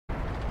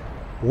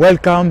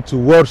Welcome to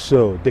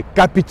Warsaw, the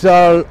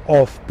capital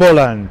of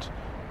Poland.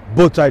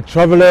 Boat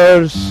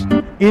travelers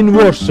in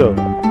Warsaw.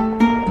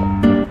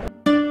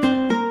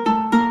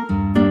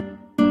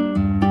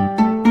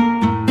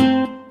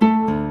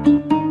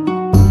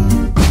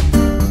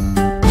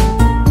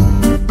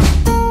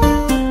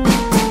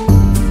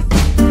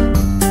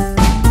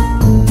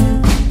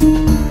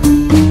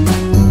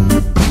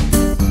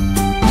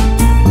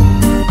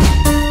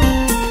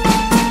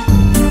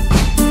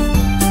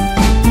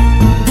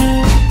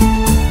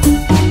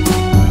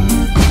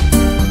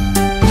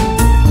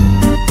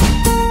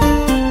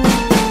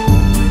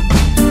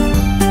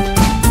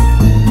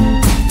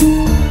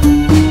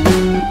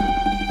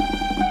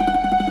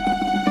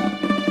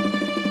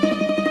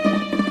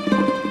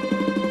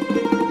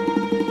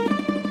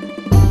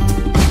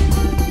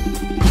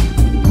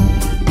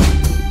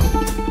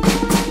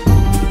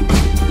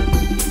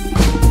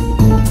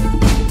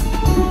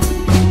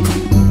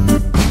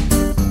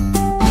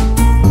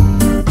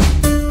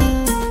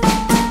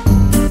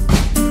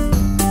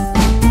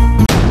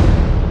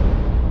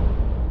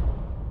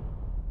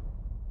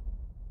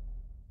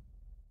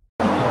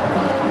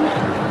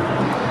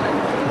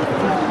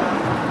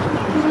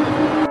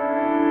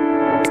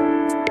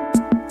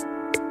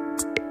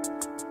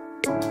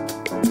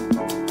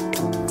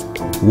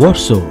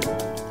 Warsaw,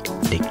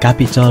 the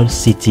capital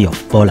city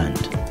of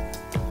Poland.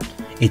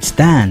 It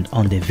stands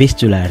on the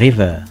Vistula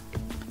River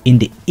in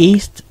the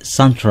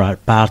east-central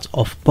part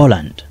of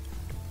Poland.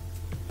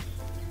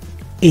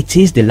 It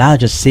is the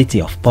largest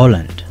city of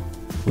Poland,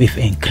 with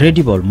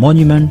incredible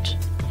monuments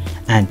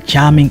and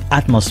charming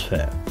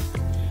atmosphere.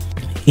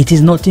 It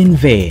is not in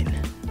vain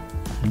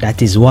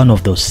that is one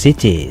of those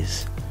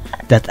cities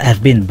that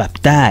have been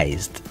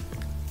baptized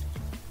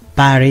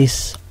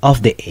Paris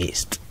of the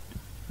East.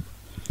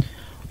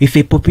 With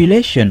a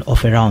population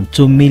of around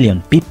 2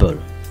 million people,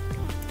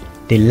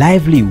 the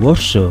lively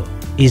Warsaw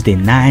is the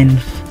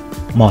 9th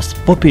most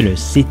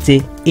populous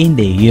city in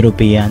the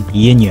European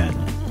Union.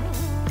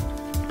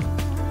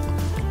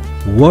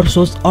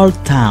 Warsaw's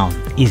Old Town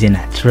is an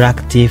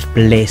attractive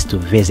place to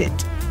visit,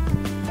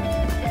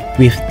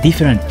 with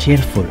different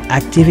cheerful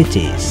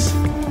activities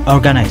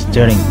organized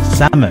during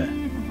summer,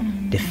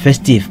 the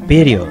festive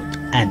period,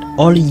 and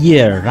all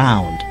year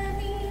round.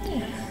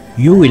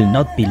 You will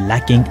not be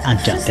lacking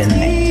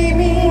entertainment.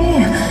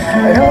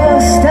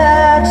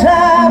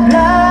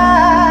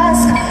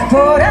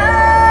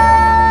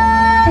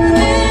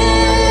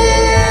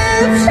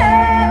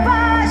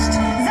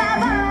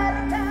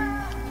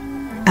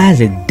 As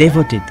a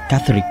devoted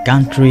Catholic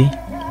country,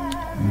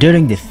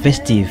 during the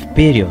festive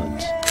period,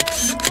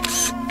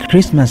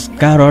 Christmas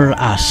carols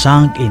are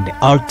sung in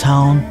the Old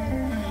Town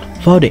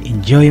for the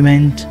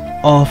enjoyment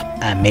of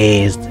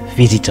amazed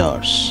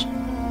visitors.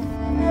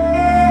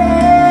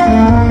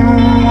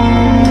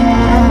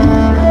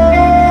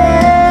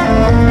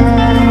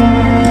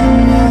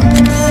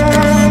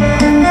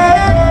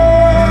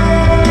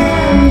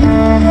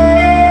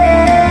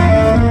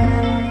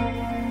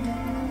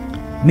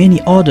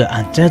 Many other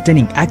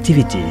entertaining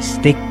activities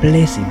take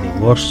place in the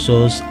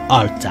Warsaw's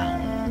Old Town.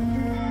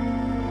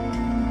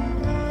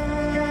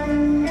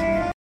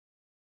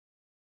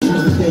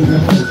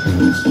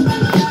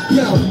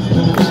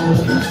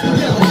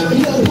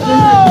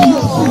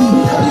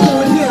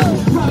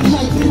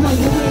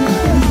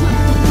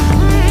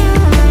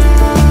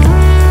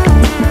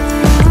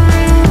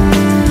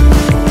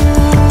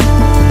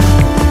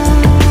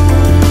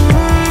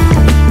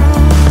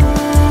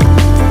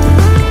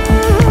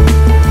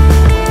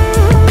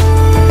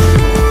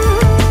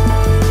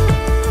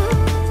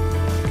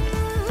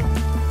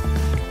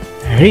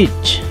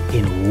 Rich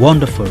in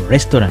wonderful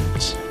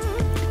restaurants,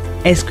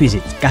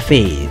 exquisite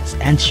cafes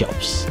and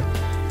shops,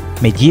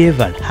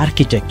 medieval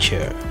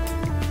architecture,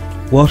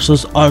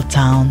 Warsaw's Old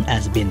Town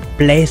has been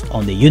placed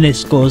on the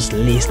UNESCO's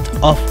list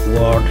of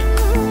World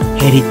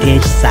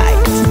Heritage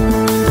Sites.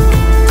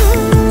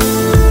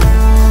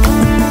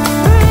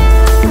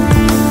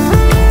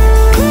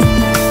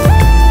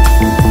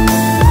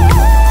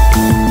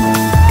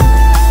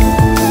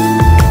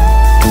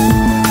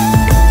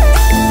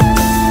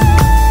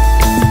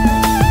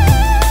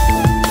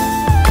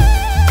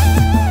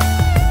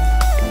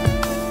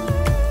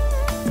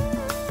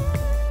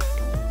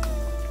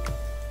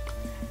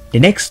 The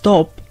next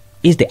stop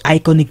is the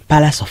iconic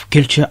Palace of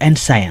Culture and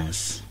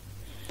Science,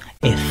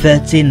 a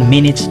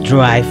 13-minute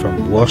drive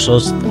from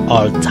Warsaw's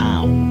Old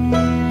Town.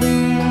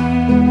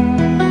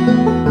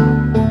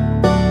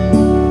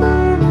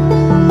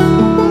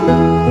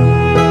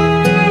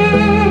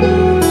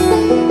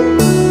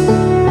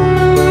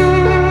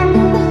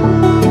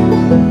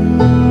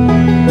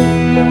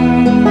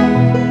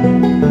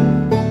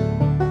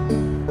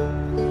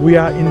 We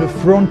are in the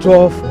front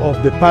of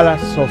the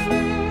Palace of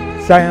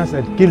Science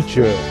and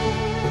Culture.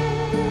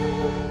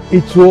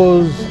 It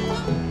was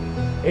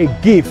a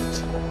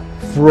gift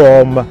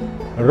from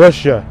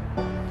Russia,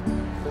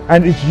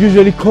 and it's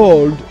usually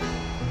called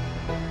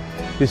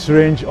the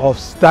syringe of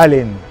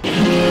Stalin.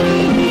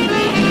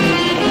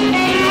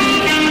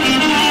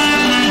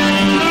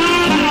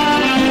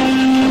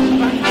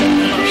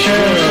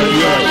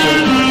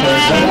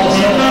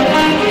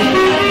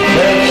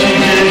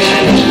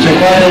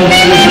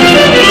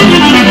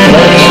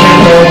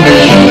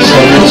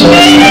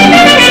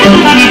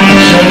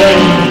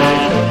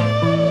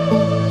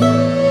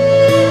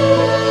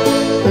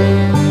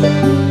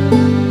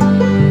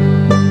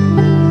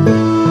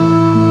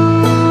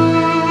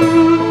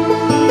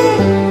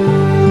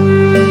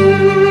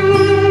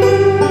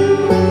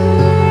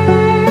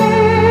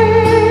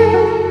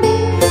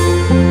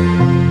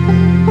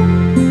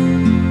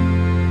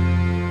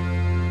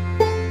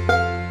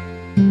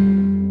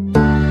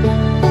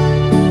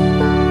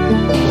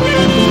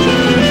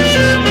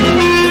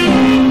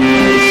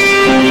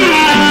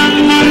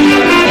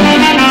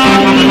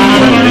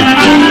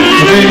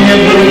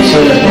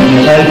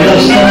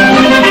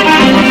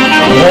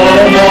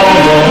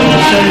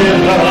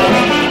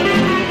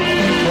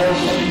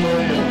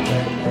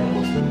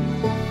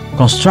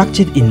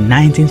 Constructed in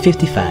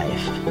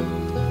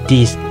 1955,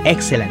 this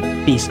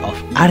excellent piece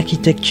of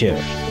architecture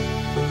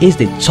is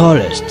the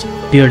tallest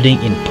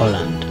building in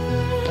Poland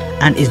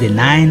and is the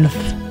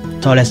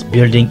 9th tallest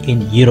building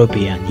in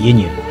European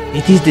Union.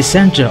 It is the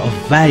center of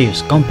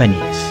various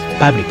companies,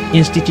 public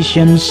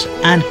institutions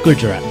and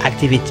cultural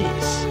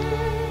activities.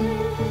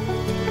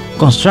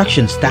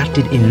 Construction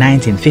started in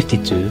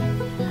 1952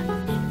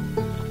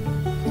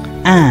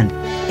 and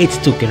it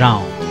took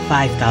around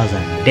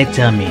 5,000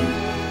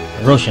 determined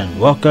Russian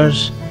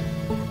workers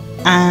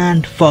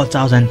and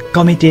 4,000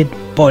 committed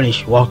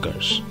Polish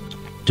workers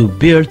to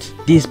build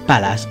this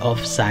palace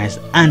of science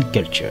and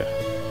culture.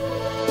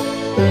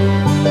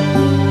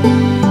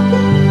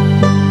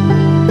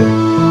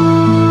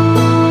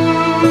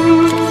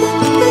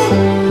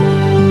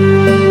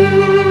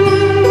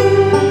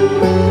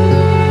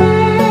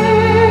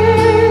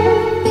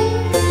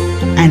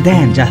 And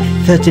then just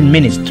 13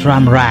 minutes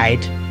tram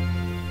ride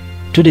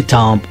to the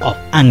tomb of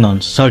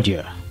unknown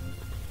soldier.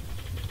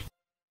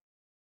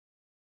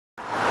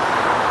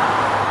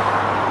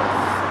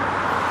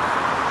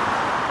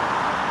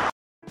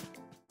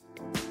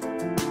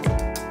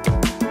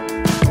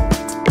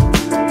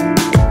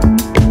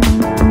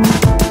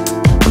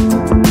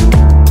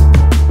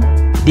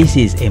 This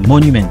is a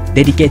monument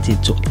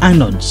dedicated to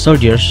unknown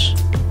soldiers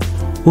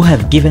who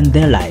have given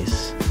their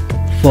lives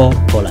for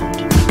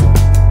Poland.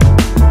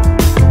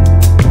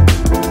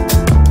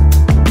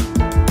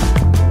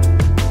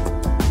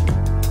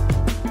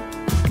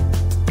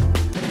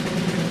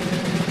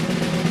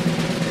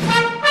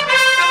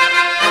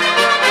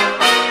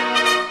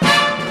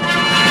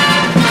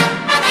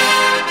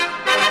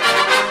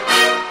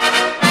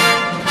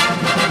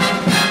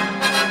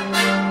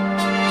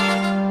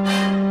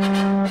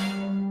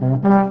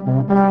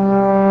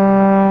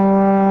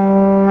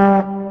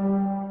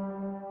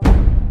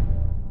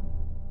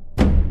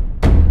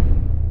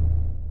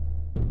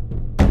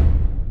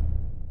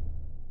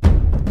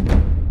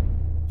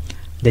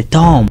 The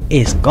tomb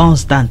is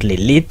constantly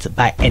lit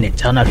by an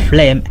eternal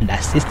flame and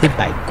assisted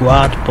by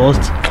guard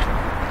posts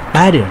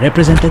by the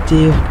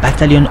representative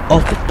battalion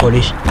of the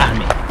Polish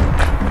army.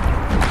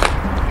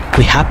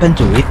 We happen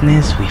to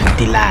witness with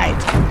delight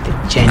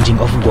the changing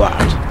of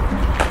guard,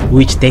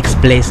 which takes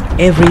place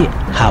every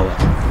hour.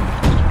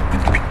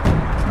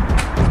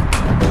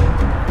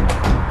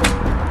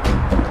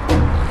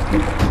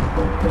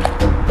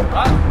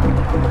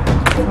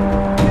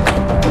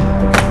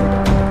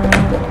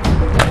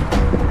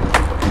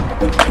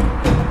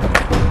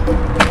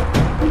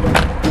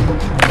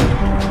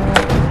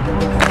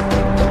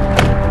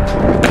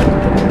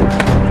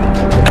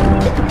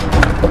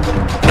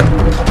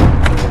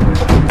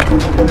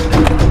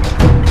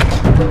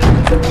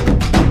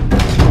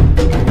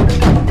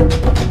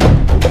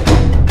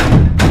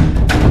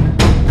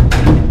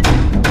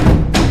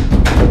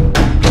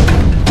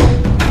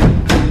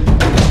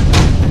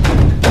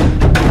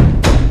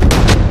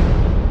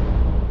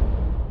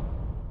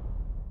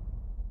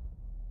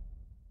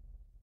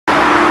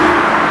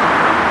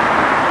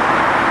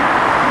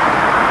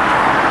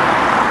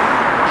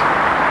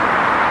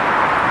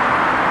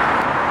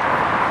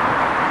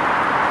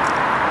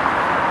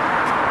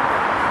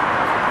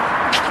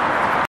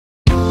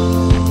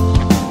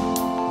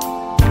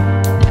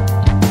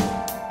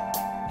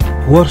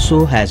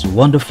 Warsaw has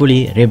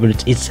wonderfully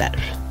rebuilt itself.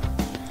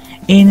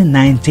 In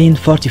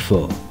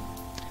 1944,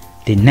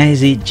 the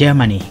Nazi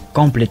Germany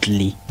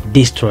completely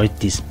destroyed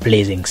this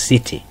blazing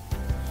city.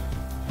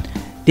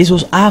 This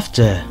was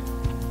after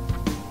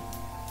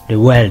the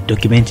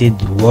well-documented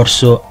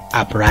Warsaw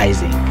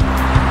Uprising.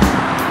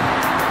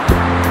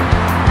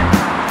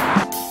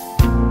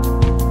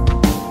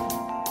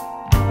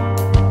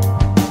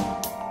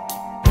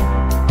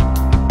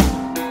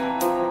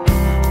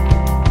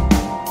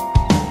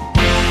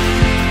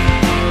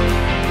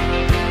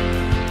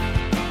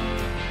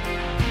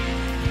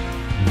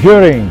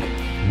 During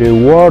the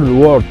World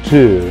War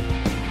II,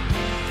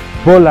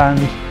 Poland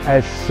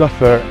has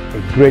suffered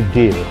a great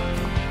deal.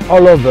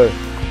 All over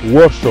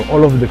Warsaw,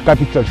 all over the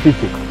capital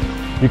city,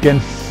 you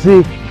can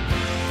see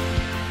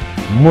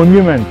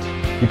monuments,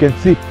 you can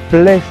see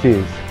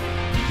places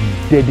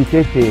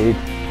dedicated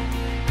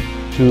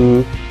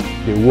to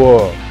the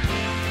war,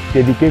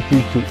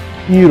 dedicated to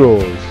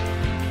heroes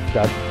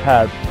that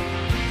helped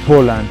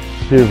Poland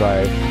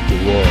survive the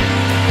war.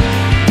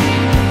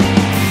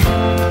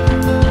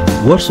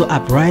 Warsaw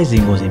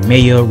Uprising was a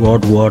major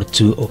World War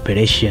II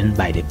operation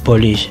by the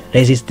Polish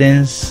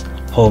Resistance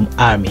Home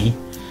Army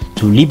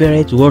to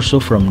liberate Warsaw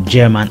from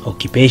German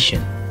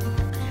occupation.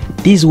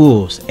 This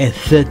was a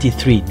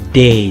 33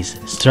 days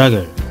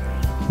struggle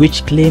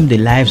which claimed the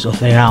lives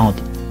of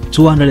around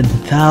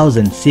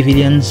 200,000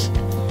 civilians,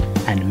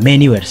 and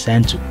many were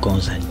sent to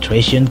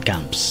concentration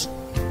camps.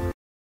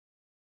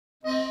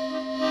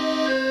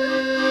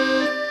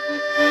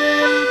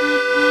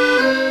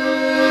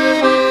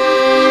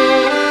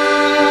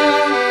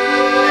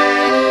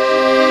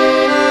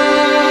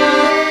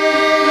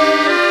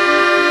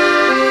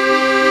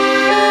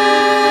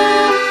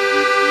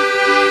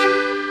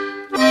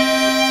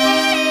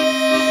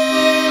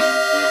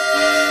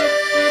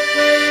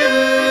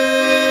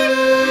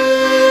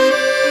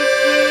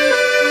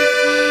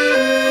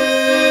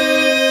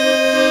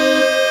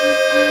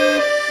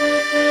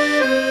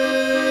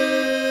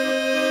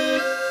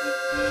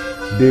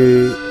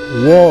 The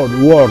World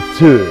War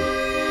II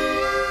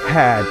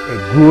had a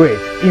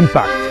great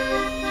impact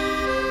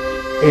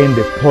in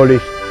the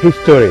Polish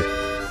history,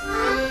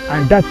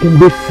 and that can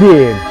be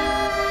seen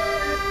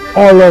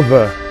all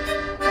over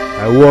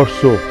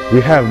Warsaw.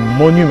 We have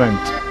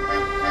monuments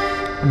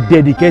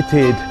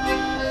dedicated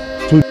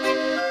to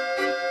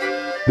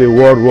the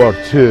World War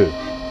II.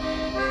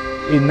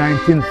 In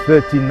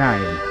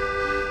 1939,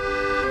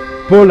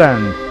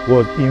 Poland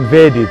was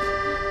invaded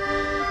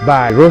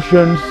by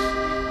Russians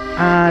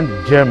and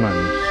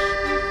Germans.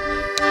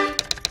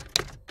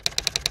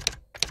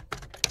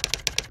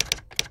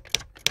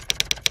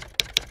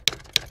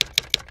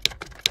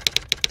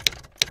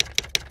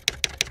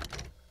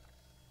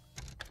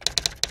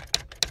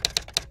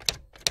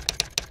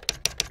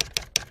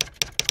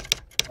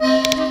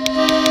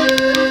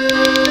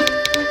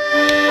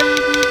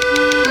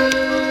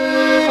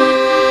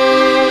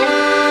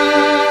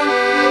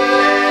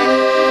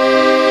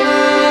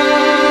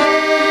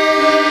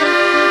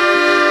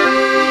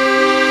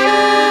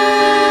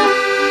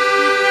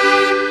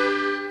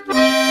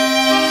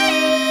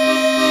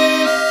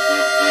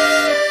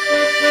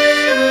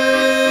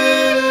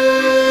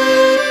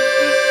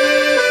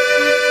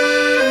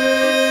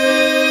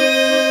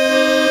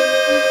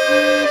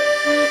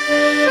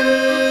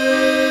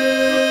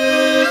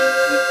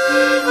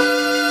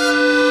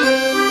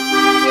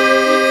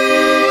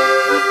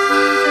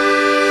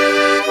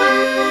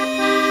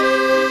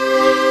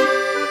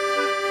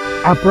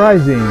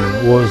 Uprising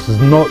was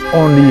not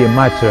only a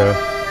matter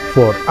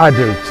for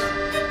adults.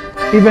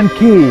 Even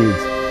kids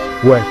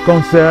were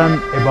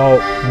concerned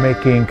about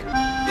making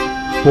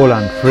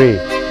Poland free.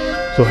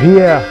 So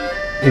here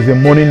is a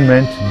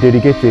monument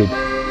dedicated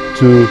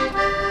to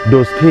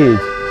those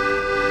kids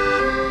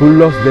who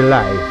lost their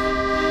life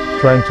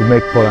trying to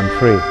make Poland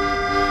free.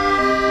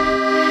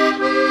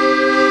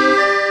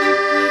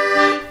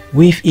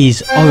 With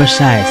his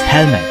oversized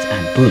helmet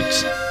and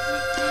boots,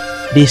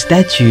 the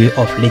statue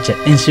of later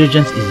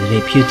insurgents is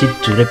reputed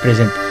to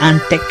represent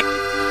Antek,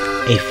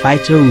 a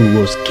fighter who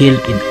was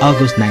killed in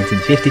August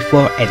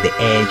 1954 at the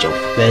age of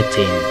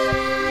 13.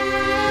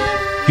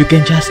 You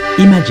can just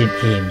imagine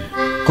him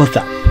caught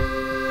up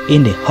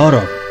in the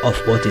horror of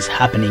what is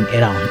happening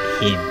around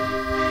him.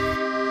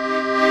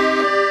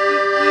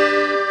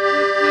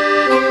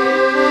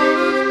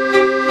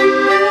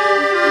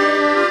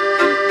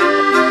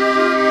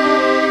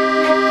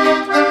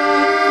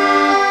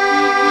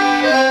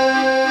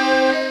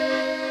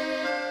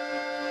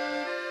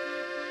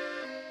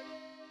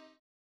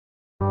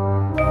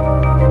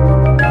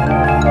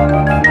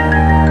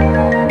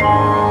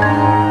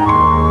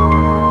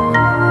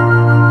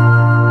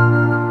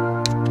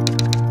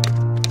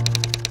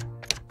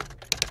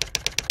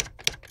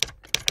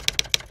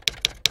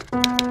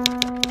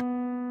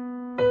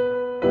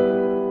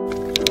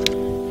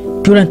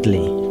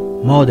 Currently,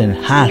 more than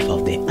half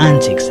of the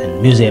antiques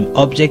and museum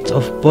objects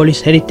of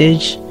Polish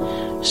heritage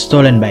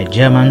stolen by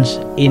Germans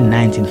in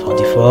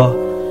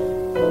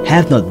 1944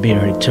 have not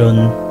been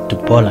returned to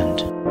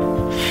Poland.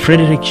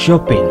 Frederick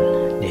Chopin,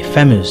 the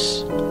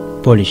famous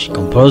Polish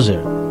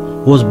composer,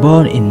 was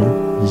born in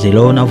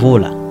Zielona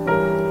Wola.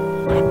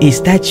 A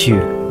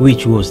statue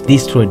which was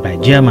destroyed by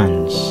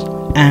Germans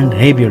and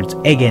rebuilt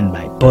again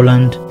by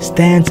Poland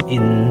stands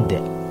in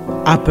the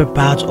upper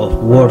part of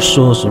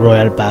Warsaw's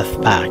Royal Bath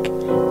Park,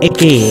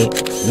 aka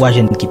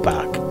Łazienki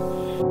Park.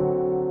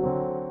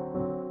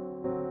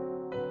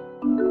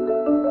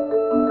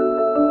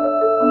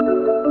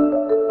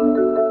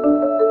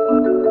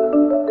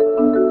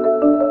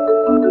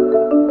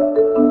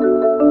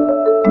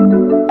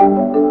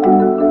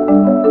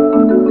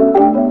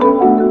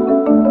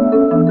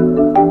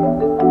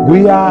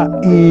 We are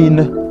in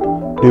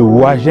the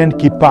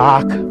Łazienki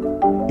Park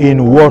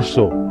in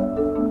Warsaw.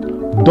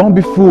 Don't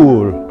be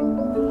fooled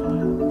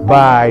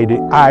by the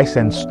ice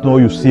and snow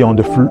you see on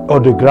the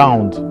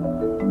ground.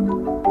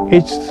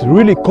 It's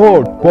really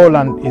cold.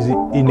 Poland is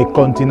in a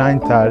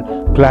continental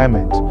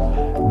climate.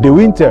 The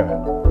winter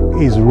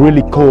is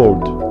really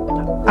cold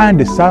and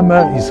the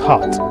summer is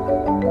hot.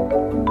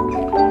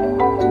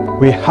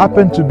 We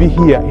happen to be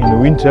here in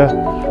winter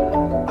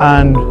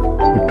and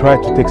we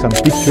try to take some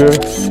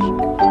pictures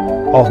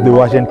of the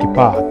Your Key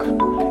Park.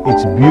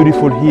 It's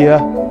beautiful here,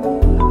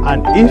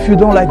 and if you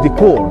don't like the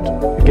cold,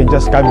 you can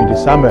just come in the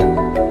summer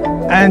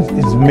and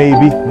it's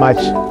maybe much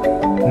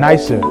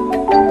nicer.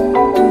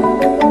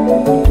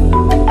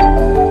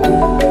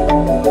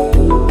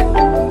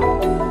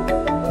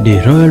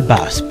 The Royal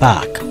Baths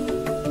Park,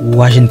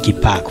 Your Key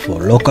Park for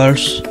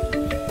locals,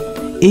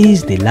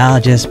 is the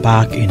largest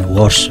park in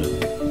Warsaw.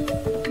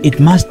 It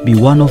must be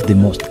one of the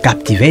most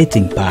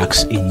captivating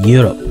parks in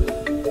Europe.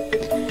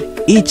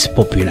 Its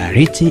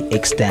popularity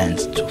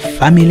extends to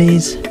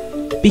families,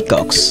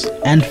 peacocks,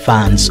 and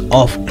fans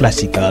of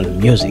classical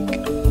music.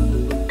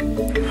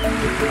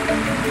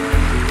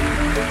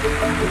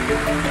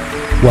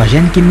 Your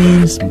Key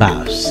means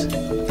baths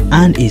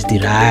and is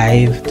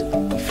derived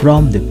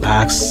from the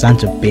park's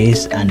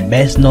centerpiece and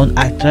best-known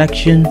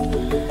attraction,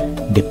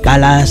 the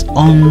palace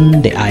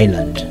on the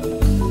island.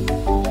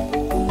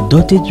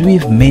 Dotted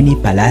with many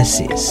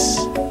palaces,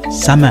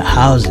 summer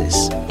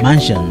houses,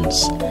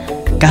 mansions,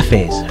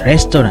 cafes,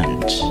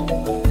 restaurants,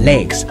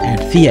 lakes and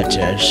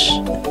theaters.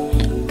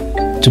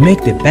 To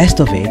make the best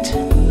of it,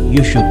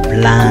 you should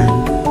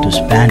plan to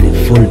spend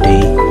a full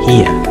day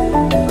here.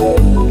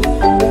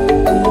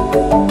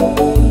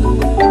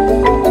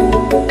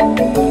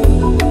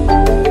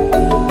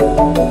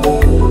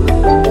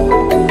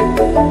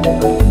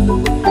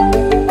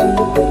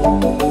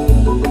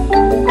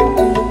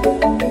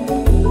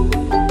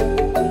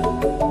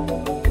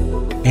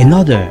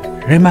 Another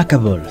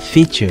remarkable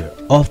feature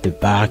of the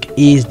park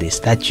is the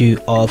statue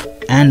of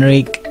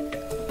Henryk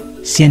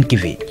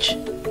Sienkiewicz,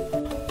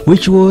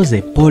 which was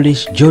a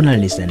Polish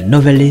journalist and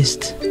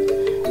novelist,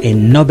 a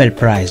Nobel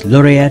Prize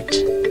laureate,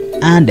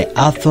 and the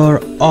author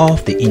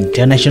of the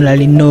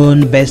internationally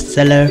known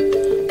bestseller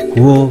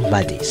Quo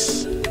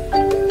Vadis.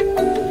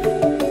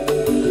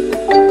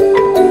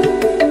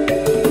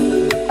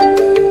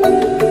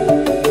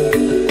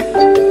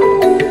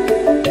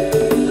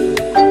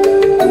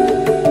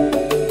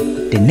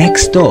 The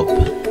next stop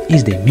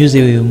is the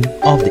Museum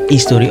of the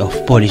History of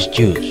Polish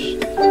Jews,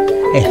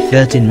 a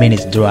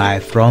 13-minute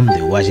drive from the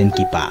Your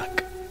Key Park.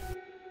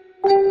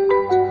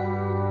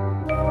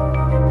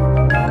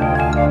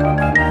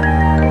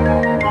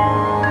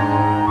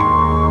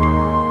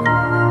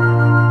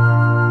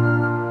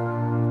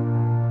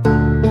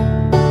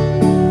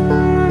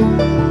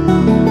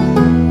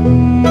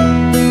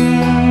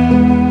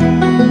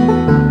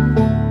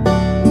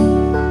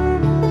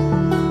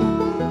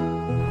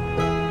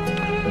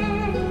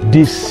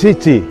 This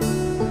city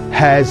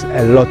has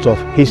a lot of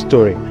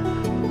history.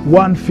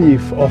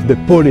 1/5 of the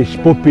Polish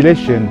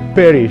population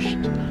perished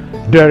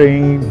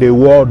during the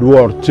World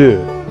War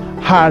II.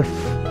 Half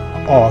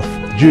of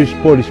Jewish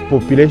Polish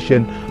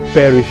population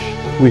perished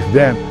with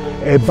them.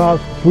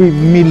 About 3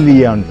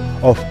 million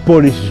of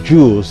Polish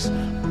Jews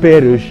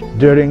perished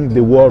during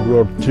the World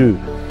War II.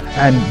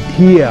 And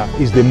here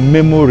is the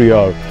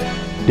memorial,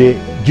 the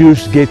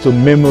Jewish Ghetto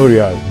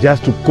Memorial,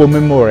 just to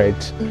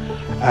commemorate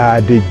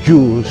the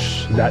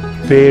Jews that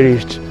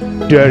perished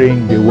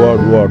during the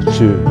World War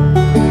II.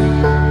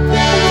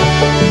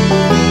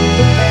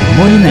 The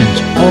monument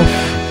of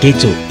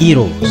Ghetto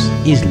Heroes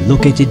is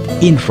located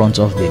in front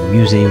of the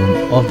Museum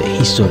of the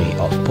History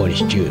of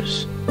Polish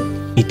Jews.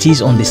 It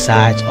is on the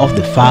site of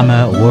the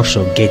former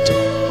Warsaw Ghetto.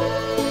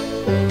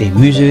 The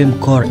museum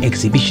core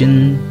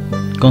exhibition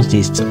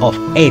consists of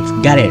 8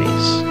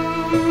 galleries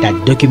that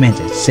document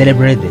and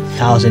celebrate the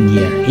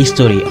 1,000-year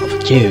history of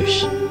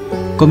Jewish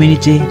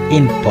community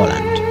in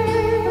Poland.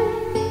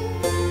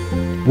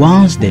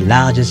 Once the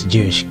largest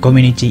Jewish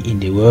community in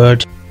the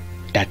world,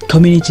 that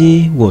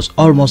community was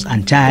almost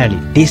entirely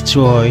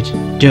destroyed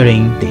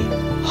during the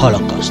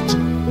Holocaust.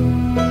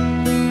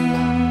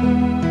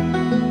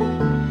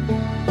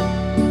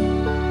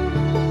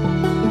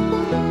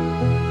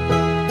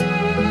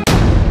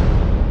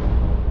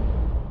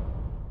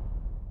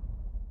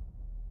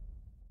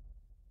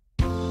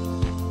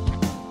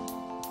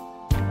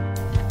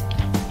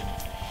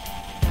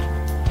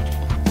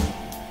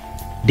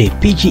 The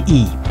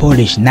PGE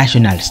Polish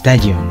National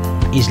Stadium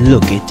is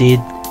located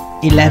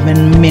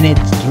 11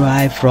 minutes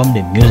drive from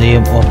the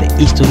Museum of the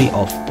History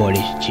of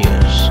Polish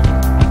Jews.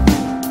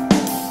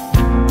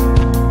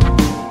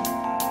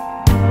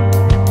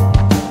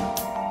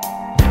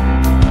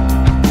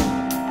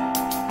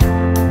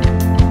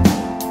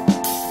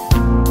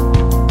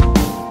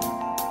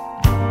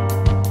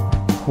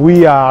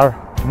 We are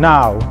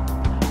now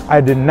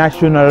at the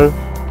National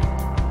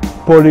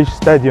Polish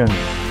Stadium.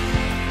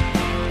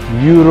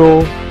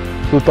 Euro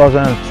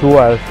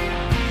 2012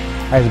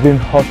 has been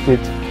hosted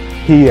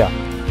here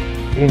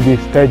in this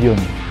stadium.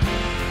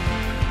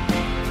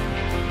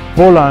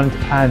 Poland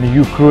and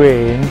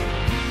Ukraine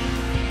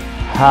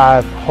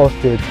have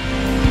hosted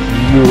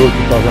Euro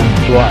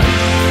 2012.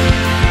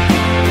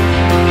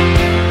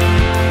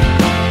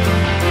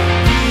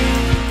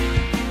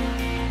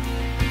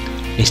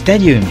 The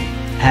stadium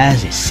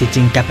has a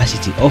seating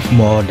capacity of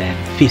more than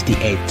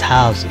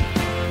 58,000,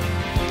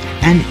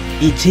 and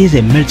it is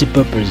a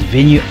multi-purpose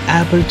venue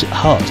able to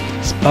host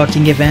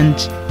sporting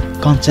events,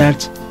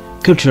 concerts,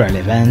 cultural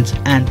events,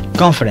 and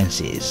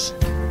conferences.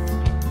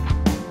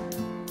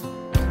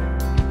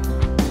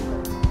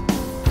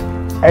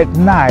 At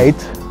night,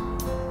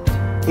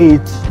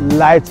 it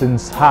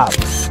lightens up,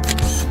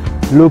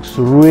 looks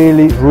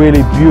really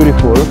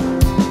beautiful.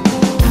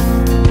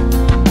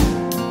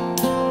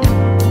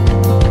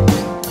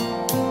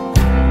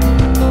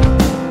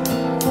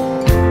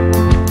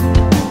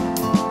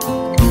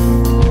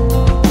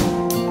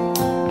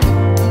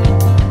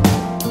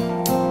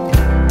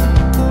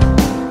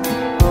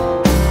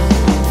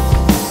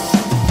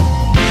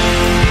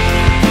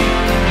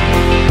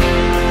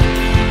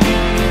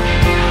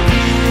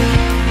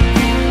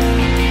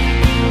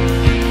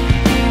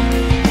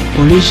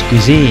 Polish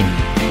cuisine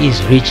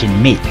is rich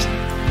in meat,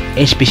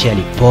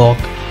 especially pork,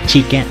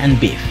 chicken and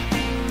beef,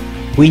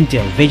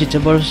 winter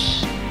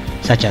vegetables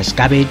such as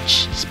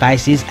cabbage,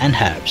 spices and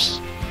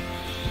herbs.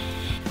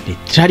 The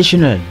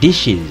traditional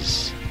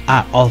dishes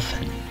are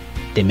often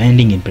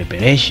demanding in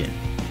preparation.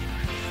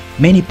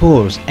 Many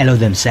Poles allow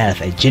themselves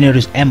a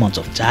generous amount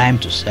of time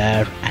to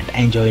serve and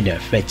enjoy their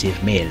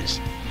festive meals,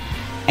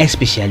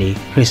 especially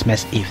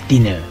Christmas Eve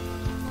dinner,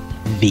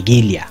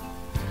 Vigilia.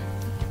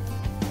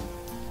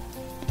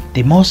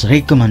 The most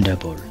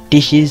recommendable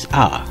dishes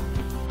are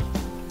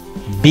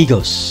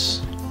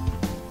bigos,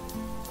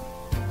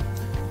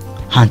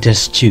 hunter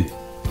stew,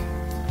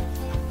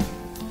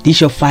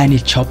 dish of finely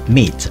chopped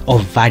meat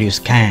of various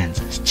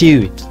kinds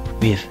stewed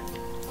with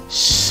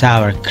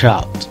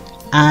sauerkraut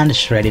and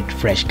shredded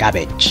fresh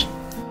cabbage,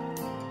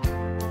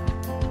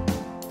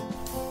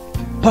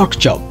 pork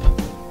chop.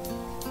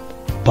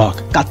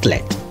 Pork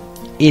cutlet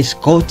is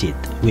coated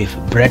with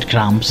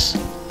breadcrumbs,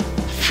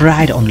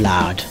 fried on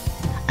lard,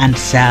 and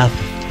served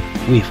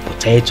with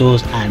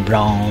potatoes and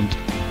browned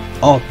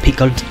or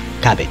pickled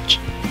cabbage.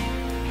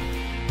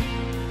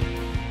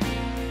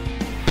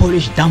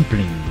 Polish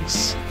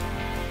dumplings,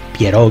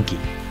 pierogi,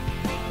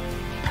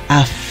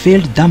 are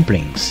filled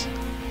dumplings,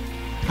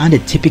 and the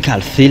typical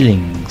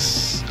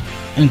fillings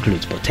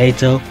include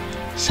potato,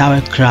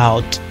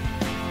 sauerkraut,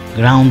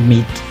 ground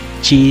meat,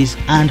 cheese,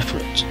 and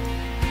fruit.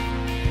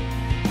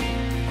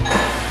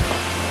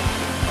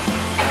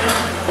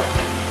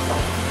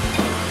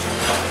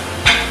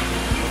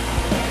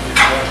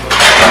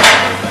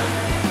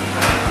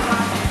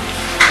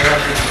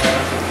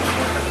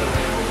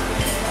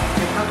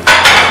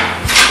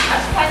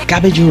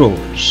 Cabbage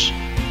rolls,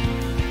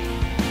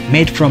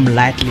 made from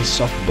lightly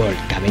soft-boiled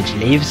cabbage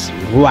leaves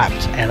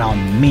wrapped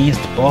around minced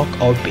pork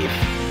or beef,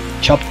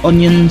 chopped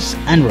onions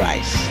and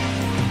rice,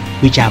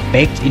 which are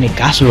baked in a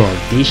casserole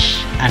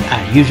dish and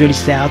are usually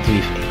served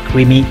with a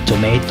creamy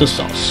tomato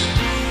sauce.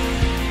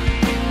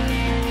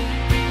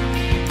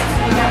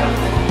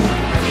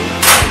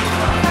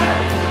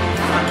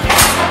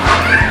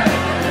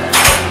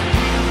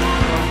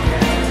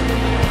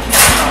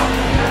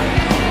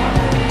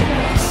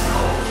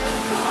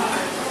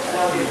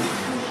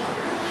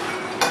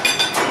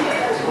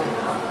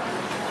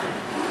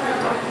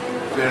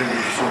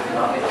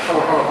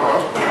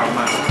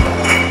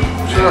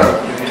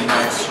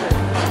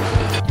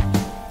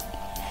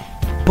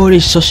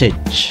 Polish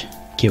sausage,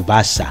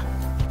 kiełbasa.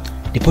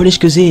 The Polish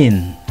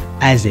cuisine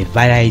has a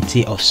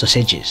variety of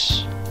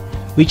sausages,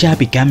 which are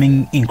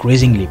becoming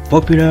increasingly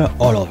popular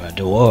all over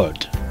the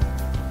world.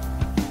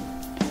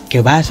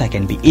 Kiełbasa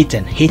can be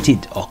eaten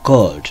heated or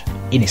cold,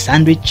 in a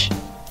sandwich,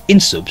 in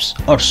soups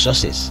or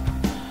sauces,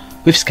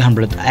 with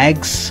scrambled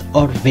eggs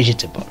or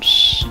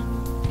vegetables.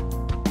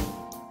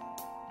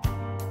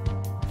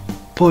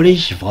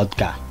 Polish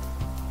vodka.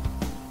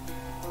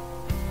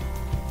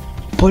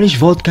 Polish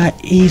vodka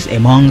is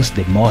amongst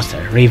the most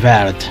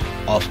revered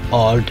of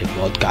all the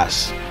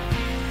vodkas.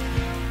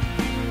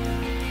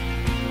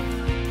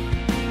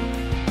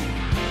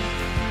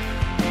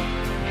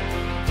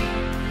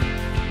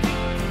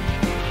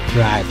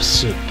 Tripe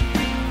soup.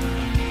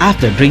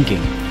 After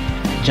drinking,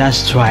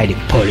 just try the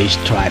Polish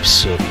tripe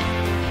soup,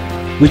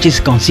 which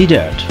is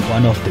considered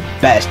one of the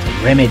best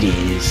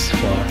remedies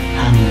for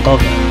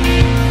hangover.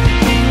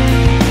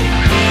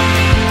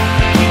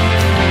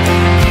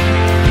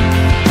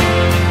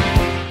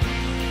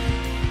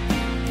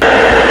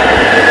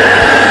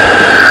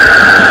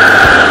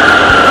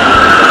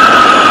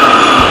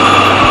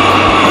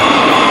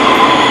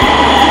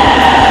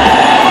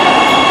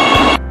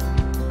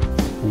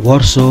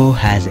 Warsaw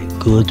has a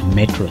good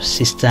metro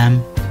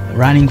system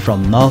running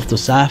from north to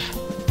south,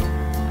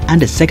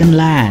 and the second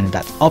line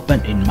that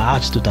opened in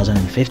March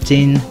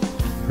 2015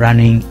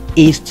 running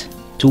east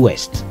to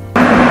west.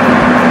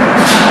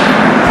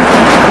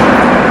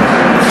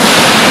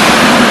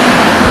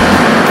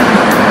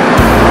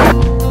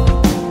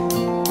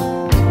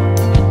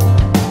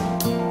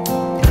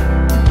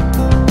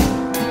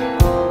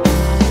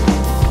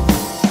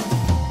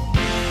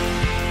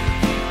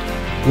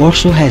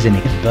 Warsaw has a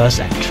bus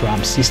and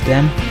tram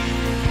system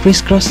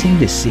crisscrossing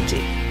the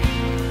city.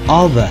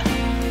 Over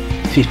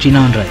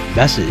 1,500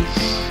 buses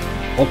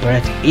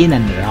operate in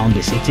and around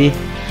the city,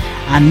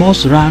 and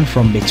most run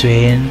from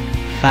between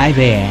 5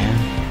 a.m.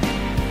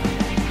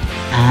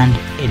 and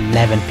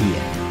 11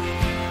 p.m.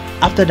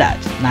 After that,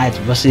 night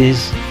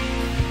buses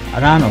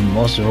run on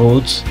most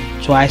roads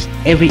twice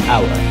every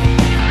hour.